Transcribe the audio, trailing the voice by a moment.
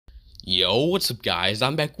Yo, what's up guys?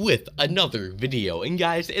 I'm back with another video, and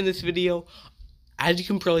guys, in this video, as you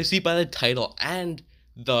can probably see by the title and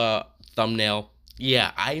the thumbnail, yeah,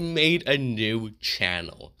 I made a new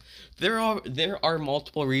channel. There are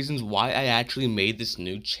multiple reasons why I actually made this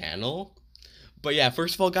new channel. But yeah,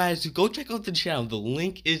 first of all, guys, go check out the channel. The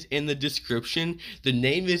link is in the description. The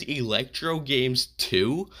name is Electro Games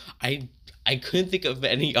 2. I couldn't think of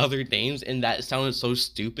any other names, and that sounded so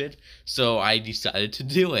stupid, so I decided to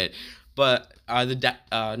do it. But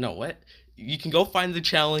no, what? You can go find the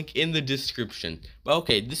channel link in the description. But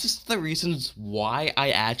okay, this is the reasons why I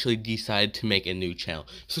actually decided to make a new channel.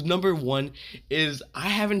 So number one is I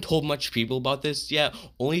haven't told much people about this yet.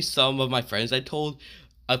 Only some of my friends I told.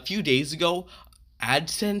 A few days ago,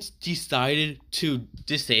 AdSense decided to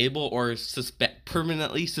disable or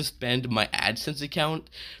permanently suspend my AdSense account,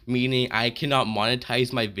 meaning I cannot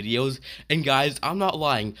monetize my videos. And guys, I'm not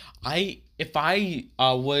lying. If I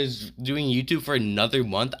was doing YouTube for another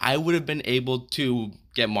month, I would have been able to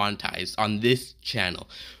get monetized on this channel.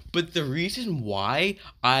 But the reason why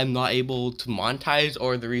I'm not able to monetize,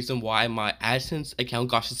 or the reason why my AdSense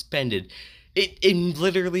account got suspended, it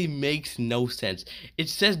literally makes no sense.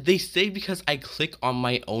 They say because I click on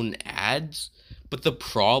my own ads, but the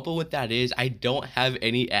problem with that is I don't have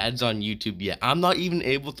any ads on YouTube yet. I'm not even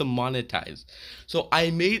able to monetize. So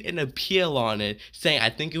I made an appeal on it saying I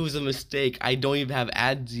think it was a mistake. I don't even have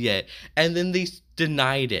ads yet. And then they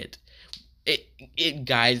denied it.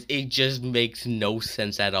 Guys, it just makes no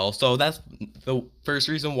sense at all. So that's the first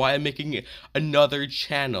reason why I'm making another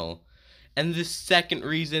channel. And the second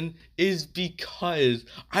reason is because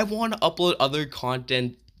I want to upload other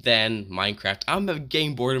content than Minecraft. I'm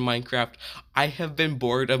getting bored of Minecraft. I have been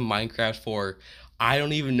bored of Minecraft for I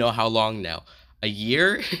don't even know how long now. A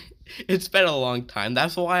year? It's been a long time.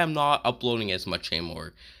 That's why I'm not uploading as much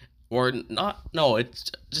anymore. Or not, no,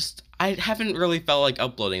 it's just I haven't really felt like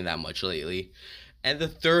uploading that much lately. And the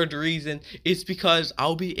third reason is because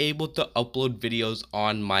I'll be able to upload videos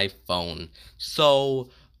on my phone. So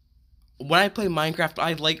when I play Minecraft,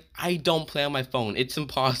 I don't play on my phone. It's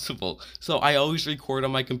impossible. So I always record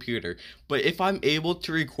on my computer. But if I'm able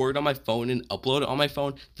to record on my phone and upload it on my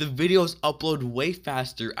phone, the videos upload way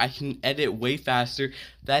faster. I can edit way faster.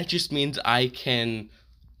 That just means I can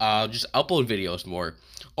just upload videos more.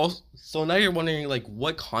 Also, so now you're wondering, like,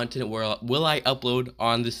 what content will I upload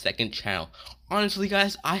on the second channel? Honestly,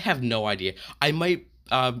 guys, I have no idea. I might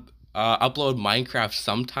upload Minecraft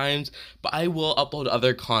sometimes, but I will upload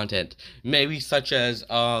other content, maybe such as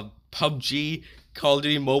PUBG, Call of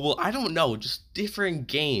Duty Mobile. I don't know, just different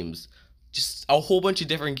games, just a whole bunch of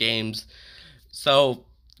different games. So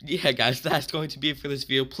yeah, guys, that's going to be it for this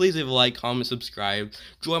video. Please leave a like, comment, subscribe,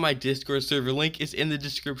 join my Discord server, link is in the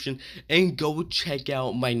description, and go check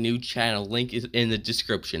out my new channel, link is in the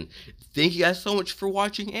description. Thank you guys so much for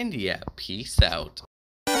watching, and yeah, peace out.